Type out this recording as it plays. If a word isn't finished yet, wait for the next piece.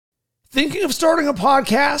Thinking of starting a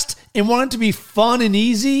podcast and want it to be fun and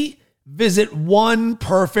easy? Visit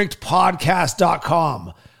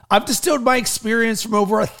oneperfectpodcast.com. I've distilled my experience from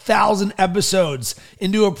over 1,000 episodes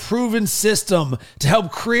into a proven system to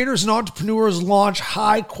help creators and entrepreneurs launch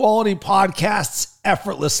high-quality podcasts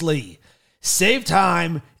effortlessly. Save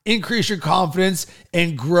time, increase your confidence,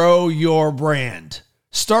 and grow your brand.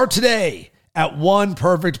 Start today at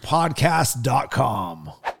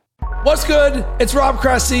oneperfectpodcast.com. What's good? It's Rob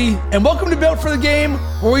Cressy, and welcome to Built for the Game,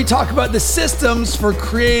 where we talk about the systems for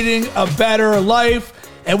creating a better life.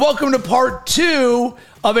 And welcome to part 2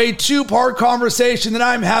 of a 2-part conversation that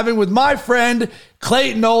I'm having with my friend,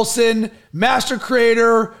 Clayton Olson, master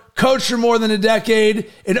creator, coach for more than a decade,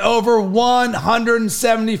 and over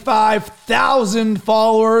 175,000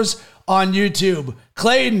 followers on YouTube.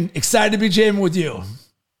 Clayton, excited to be jamming with you.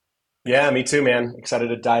 Yeah, me too, man. Excited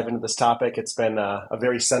to dive into this topic. It's been a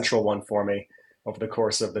very central one for me over the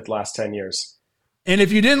course of the last 10 years. And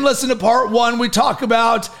if you didn't listen to part 1, we talk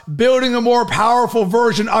about building a more powerful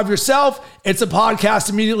version of yourself. It's a podcast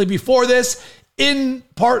immediately before this. In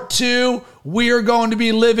part 2, we are going to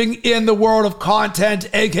be living in the world of content,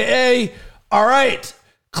 aka, all right,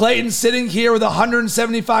 Clayton's sitting here with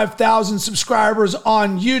 175,000 subscribers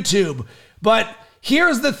on YouTube. But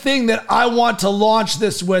here's the thing that I want to launch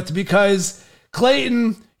this with, because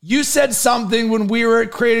Clayton, you said something when we were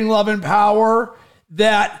at Creating Love and Power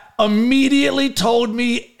that immediately told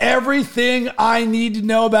me everything I need to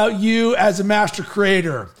know about you as a master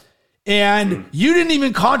creator. And you didn't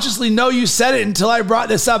even consciously know you said it until I brought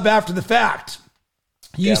this up after the fact.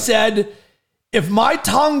 You said, if my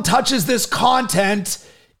tongue touches this content,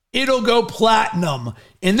 it'll go platinum.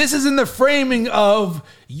 And this is in the framing of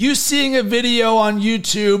you seeing a video on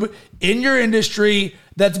YouTube in your industry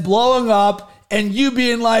that's blowing up and you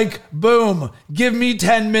being like, boom, give me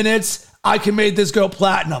 10 minutes. I can make this go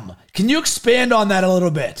platinum. Can you expand on that a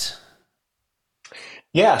little bit?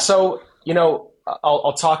 Yeah. So,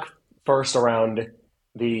 I'll talk first around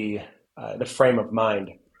the frame of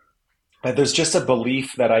mind. There's just a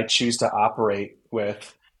belief that I choose to operate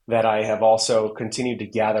with that I have also continued to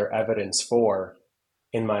gather evidence for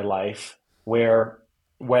in my life, where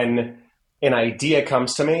when an idea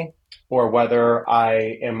comes to me, or whether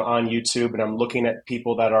I am on YouTube and I'm looking at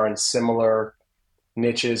people that are in similar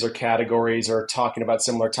niches or categories or talking about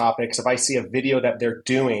similar topics, if I see a video that they're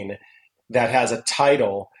doing that has a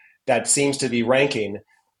title that seems to be ranking,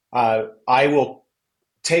 I will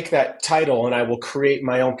take that title and I will create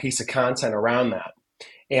my own piece of content around that.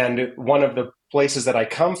 And one of the places that I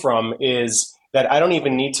come from is that I don't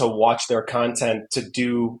even need to watch their content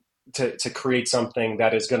to create something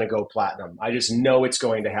that is going to go platinum. I just know it's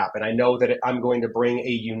going to happen. I know that I'm going to bring a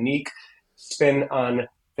unique spin on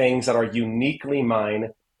things that are uniquely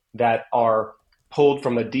mine, that are pulled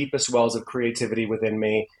from the deepest wells of creativity within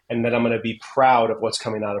me, and that I'm going to be proud of what's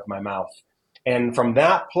coming out of my mouth. And from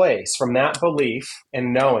that place, from that belief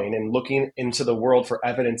and knowing and looking into the world for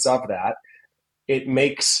evidence of that, it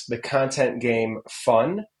makes the content game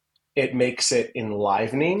fun. It makes it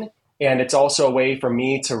enlivening. And it's also a way for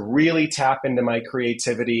me to really tap into my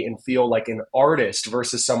creativity and feel like an artist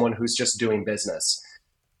versus someone who's just doing business.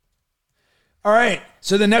 All right.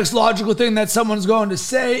 So the next logical thing that someone's going to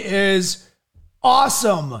say is,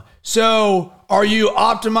 awesome. So are you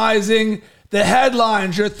optimizing the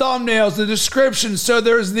headlines, your thumbnails, the description? So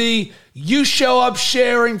there's the you show up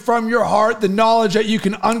sharing from your heart, the knowledge that you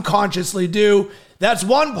can unconsciously do. That's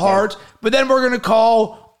one part. But then we're going to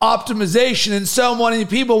call optimization, and so many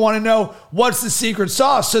people want to know what's the secret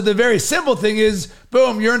sauce. So the very simple thing is,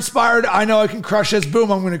 boom, you're inspired. I know I can crush this.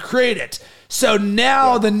 Boom, I'm going to create it. So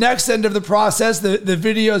now the next end of the process, the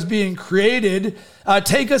video is being created.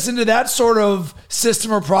 Take us into that sort of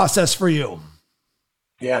system or process for you.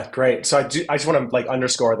 Yeah, great. So I just want to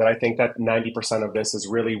underscore that I think that 90% of this is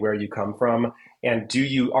really where you come from. And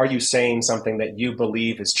are you saying something that you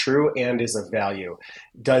believe is true and is of value?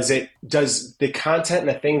 Does the content and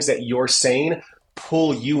the things that you're saying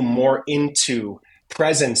pull you more into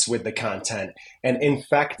presence with the content and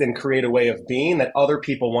infect and create a way of being that other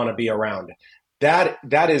people want to be around?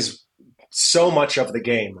 That is so much of the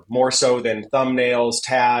game, more so than thumbnails,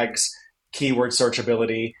 tags, keyword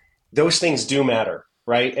searchability. Those things do matter,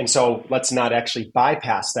 right? And so let's not actually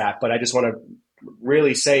bypass that. But I just want to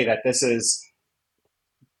really say that this is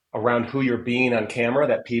around who you're being on camera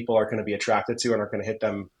that people are going to be attracted to and are going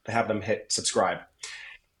to have them hit subscribe.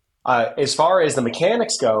 As far as the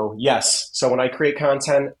mechanics go, yes. So when I create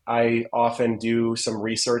content, I often do some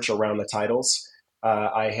research around the titles.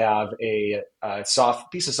 I have a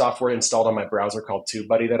piece of software installed on my browser called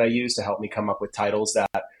TubeBuddy that I use to help me come up with titles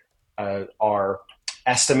that are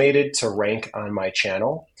estimated to rank on my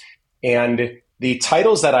channel. And the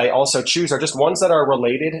titles that I also choose are just ones that are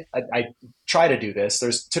related. I try to do this.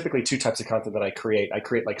 There's typically two types of content that I create. I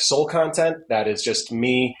create like soul content that is just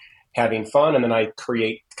me having fun. And then I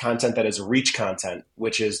create content that is reach content,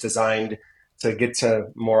 which is designed to get to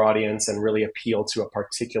more audience and really appeal to a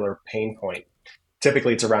particular pain point.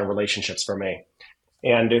 Typically, it's around relationships for me.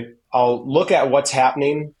 And I'll look at what's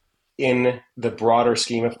happening in the broader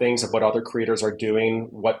scheme of things, of what other creators are doing,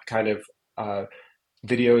 what kind of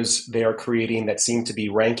videos they are creating that seem to be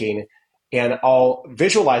ranking. And I'll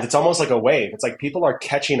visualize, it's almost like a wave. It's like people are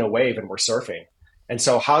catching a wave and we're surfing. And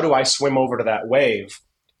so how do I swim over to that wave,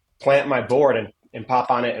 plant my board and pop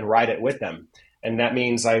on it and ride it with them? And that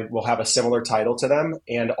means I will have a similar title to them.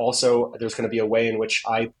 And also there's going to be a way in which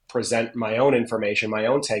I present my own information, my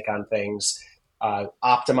own take on things,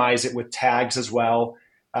 optimize it with tags as well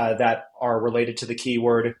that are related to the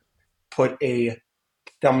keyword, put a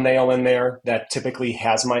thumbnail in there that typically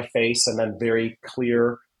has my face and then very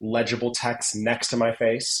clear, legible text next to my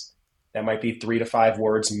face. That might be 3 to 5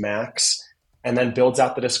 words max, and then builds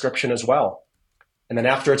out the description as well. And then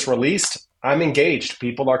after it's released, I'm engaged.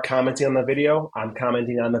 People are commenting on the video. I'm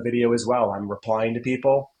commenting on the video as well. I'm replying to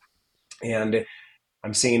people, and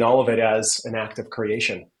I'm seeing all of it as an act of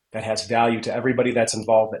creation that has value to everybody that's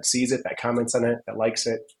involved, that sees it, that comments on it, that likes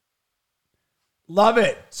it. Love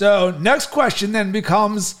it. So next question then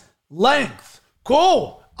becomes length.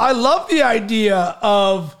 Cool. I love the idea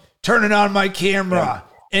of turning on my camera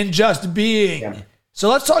and just being. Yeah. So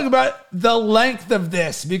let's talk about the length of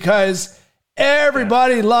this, because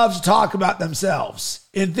everybody loves to talk about themselves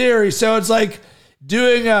in theory. So it's like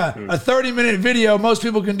doing a 30-minute video. Most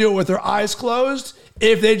people can do it with their eyes closed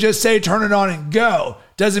if they just say turn it on and go.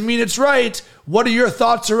 Doesn't mean it's right. What are your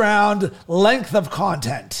thoughts around length of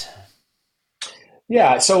content?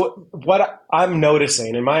 Yeah, so what I'm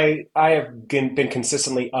noticing, and I have been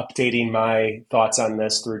consistently updating my thoughts on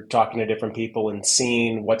this through talking to different people and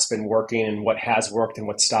seeing what's been working and what has worked and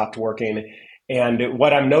what stopped working. And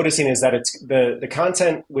what I'm noticing is that it's the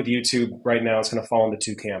content with YouTube right now is going to fall into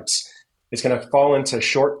two camps. It's going to fall into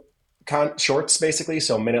shorts, basically,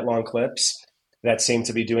 so minute-long clips that seem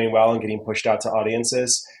to be doing well and getting pushed out to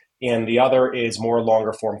audiences. And the other is more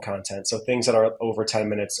longer-form content, so things that are over 10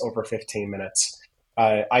 minutes, over 15 minutes.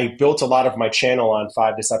 I built a lot of my channel on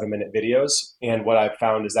 5 to 7 minute videos, and what I've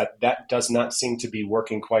found is that does not seem to be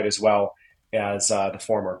working quite as well as the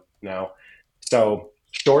former now. So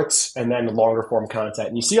shorts and then longer form content.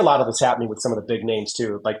 And you see a lot of this happening with some of the big names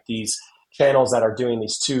too, like these channels that are doing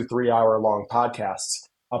these 2-3 hour long podcasts,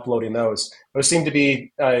 uploading those seem to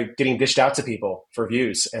be getting dished out to people for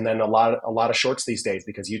views. And then a lot of shorts these days,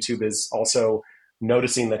 because YouTube is also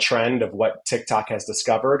noticing the trend of what TikTok has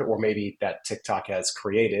discovered, or maybe that TikTok has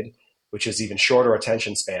created, which is even shorter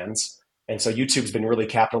attention spans. And so YouTube's been really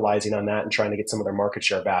capitalizing on that and trying to get some of their market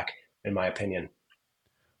share back, in my opinion.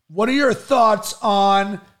 What are your thoughts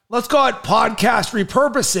on, let's call it podcast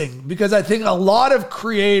repurposing? Because I think a lot of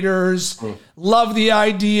creators love the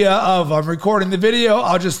idea of, I'm recording the video,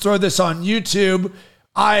 I'll just throw this on YouTube.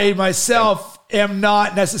 I myself am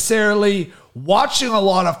not necessarily watching a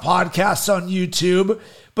lot of podcasts on YouTube,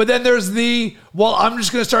 but then there's I'm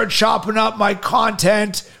just going to start chopping up my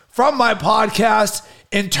content from my podcast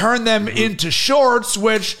and turn them into shorts,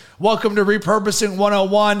 which, welcome to Repurposing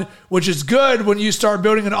 101, which is good when you start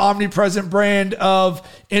building an omnipresent brand of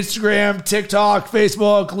Instagram, TikTok,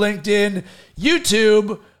 Facebook, LinkedIn,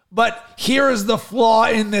 YouTube. But here is the flaw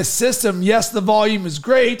in this system. Yes, the volume is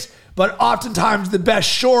great, but oftentimes the best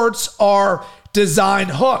shorts are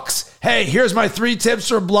designed hooks. Hey, here's my 3 tips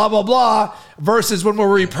for blah, blah, blah, versus when we're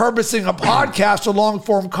repurposing a podcast or long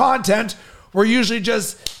form content, we're usually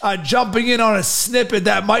just jumping in on a snippet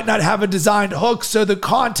that might not have a designed hook. So the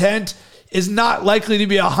content is not likely to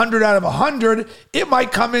be 100 out of 100. It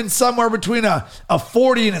might come in somewhere between a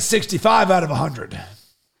 40 and a 65 out of 100.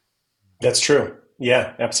 That's true.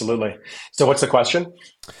 Yeah, absolutely. So what's the question?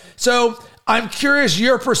 So I'm curious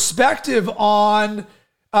your perspective on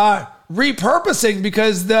repurposing,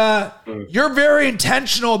 because you're very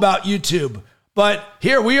intentional about YouTube. But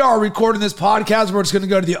here we are recording this podcast where it's going to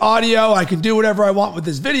go to the audio. I can do whatever I want with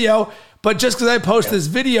this video. But just because I post this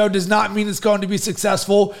video does not mean it's going to be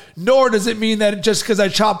successful, nor does it mean that just because I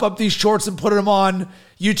chop up these shorts and put them on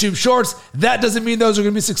YouTube Shorts, that doesn't mean those are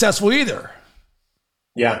going to be successful either.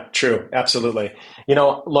 Yeah, true. Absolutely.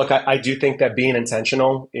 Look, I do think that being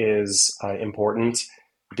intentional is important,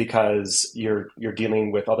 because you're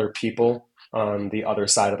dealing with other people on the other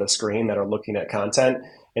side of the screen that are looking at content.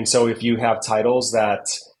 And so if you have titles that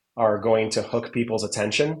are going to hook people's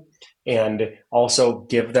attention and also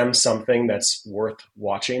give them something that's worth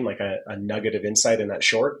watching, like a nugget of insight in that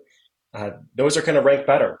short, those are going to rank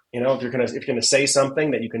better. If you're going to say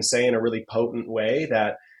something that you can say in a really potent way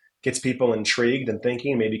that gets people intrigued and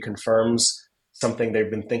thinking, maybe confirms something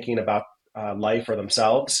they've been thinking about life or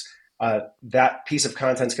themselves, that piece of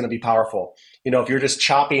content is going to be powerful. If you're just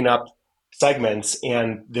chopping up segments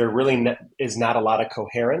and there really is not a lot of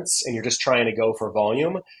coherence and you're just trying to go for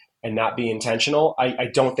volume and not be intentional, I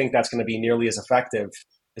don't think that's going to be nearly as effective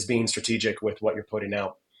as being strategic with what you're putting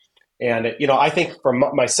out. And, I think for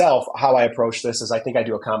myself, how I approach this is I think I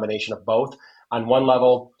do a combination of both. On one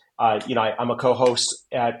level, I'm a co-host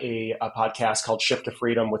at a podcast called Shift to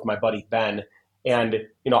Freedom with my buddy Ben. And,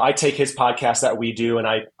 I take his podcast that we do and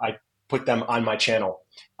I put them on my channel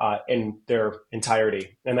in their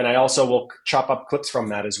entirety. And then I also will chop up clips from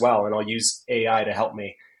that as well. And I'll use AI to help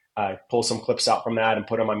me pull some clips out from that and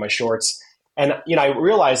put them on my shorts. And, I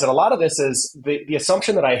realize that a lot of this is the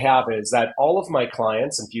assumption that I have is that all of my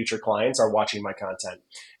clients and future clients are watching my content.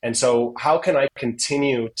 And so how can I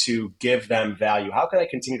continue to give them value? How can I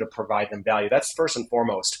continue to provide them value? That's first and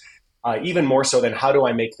foremost. Even more so than how do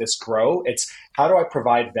I make this grow? It's how do I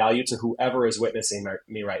provide value to whoever is witnessing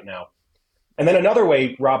me right now? And then another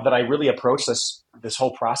way, Rob, that I really approach this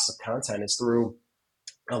whole process of content is through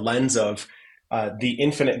a lens of the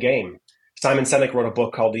infinite game. Simon Sinek wrote a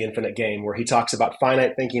book called The Infinite Game, where he talks about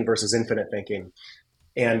finite thinking versus infinite thinking.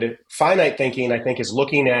 And finite thinking, I think, is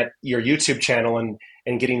looking at your YouTube channel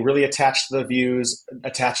and getting really attached to the views,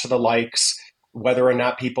 attached to the likes, whether or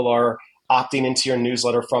not people are opting into your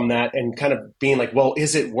newsletter from that, and kind of being like, well,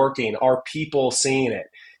 is it working? Are people seeing it?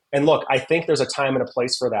 And look, I think there's a time and a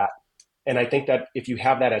place for that. And I think that if you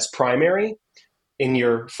have that as primary in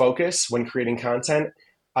your focus when creating content,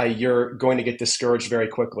 you're going to get discouraged very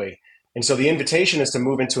quickly. And so the invitation is to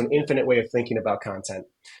move into an infinite way of thinking about content,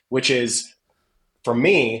 which is, for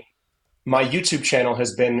me, my YouTube channel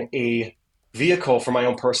has been a vehicle for my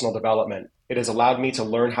own personal development. It has allowed me to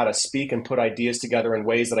learn how to speak and put ideas together in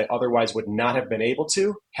ways that I otherwise would not have been able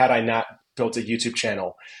to had I not built a YouTube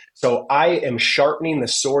channel. So I am sharpening the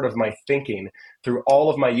sword of my thinking through all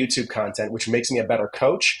of my YouTube content, which makes me a better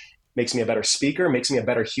coach, makes me a better speaker, makes me a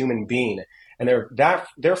better human being. And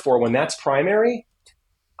therefore, when that's primary,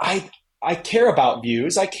 I care about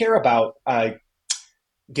views. I care about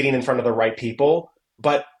getting in front of the right people,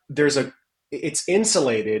 but it's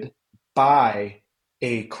insulated by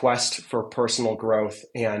a quest for personal growth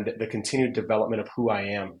and the continued development of who I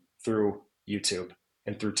am through YouTube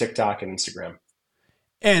and through TikTok and Instagram.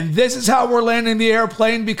 And this is how we're landing the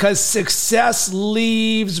airplane, because success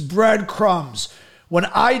leaves breadcrumbs. When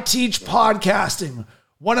I teach podcasting,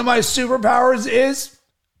 one of my superpowers is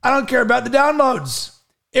I don't care about the downloads.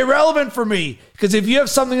 Irrelevant for me, because if you have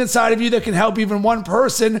something inside of you that can help even one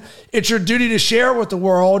person, it's your duty to share it with the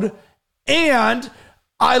world. And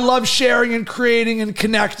I love sharing and creating and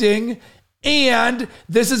connecting. And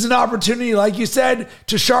this is an opportunity, like you said,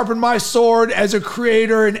 to sharpen my sword as a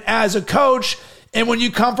creator and as a coach. And when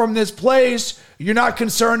you come from this place, you're not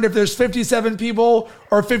concerned if there's 57 people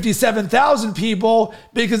or 57,000 people,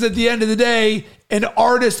 because at the end of the day, an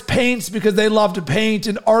artist paints because they love to paint.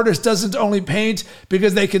 An artist doesn't only paint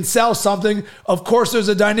because they can sell something. Of course, there's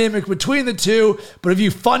a dynamic between the two, but if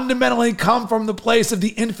you fundamentally come from the place of the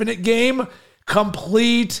infinite game,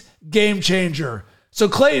 complete game changer. So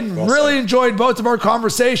Clayton, really enjoyed both of our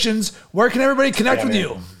conversations. Where can everybody connect with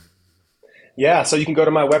you? Yeah, so you can go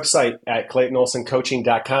to my website at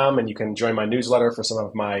ClaytonOlsonCoaching.com, and you can join my newsletter for some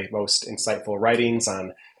of my most insightful writings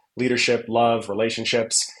on leadership, love,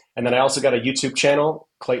 relationships. And then I also got a YouTube channel,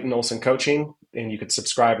 Clayton Olson Coaching, and you could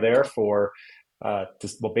subscribe there for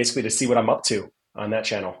basically to see what I'm up to on that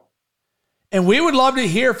channel. And we would love to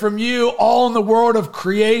hear from you all in the world of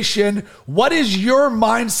creation. What is your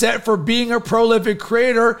mindset for being a prolific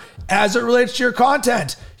creator as it relates to your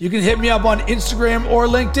content? You can hit me up on Instagram or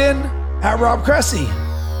LinkedIn at Rob Cressy.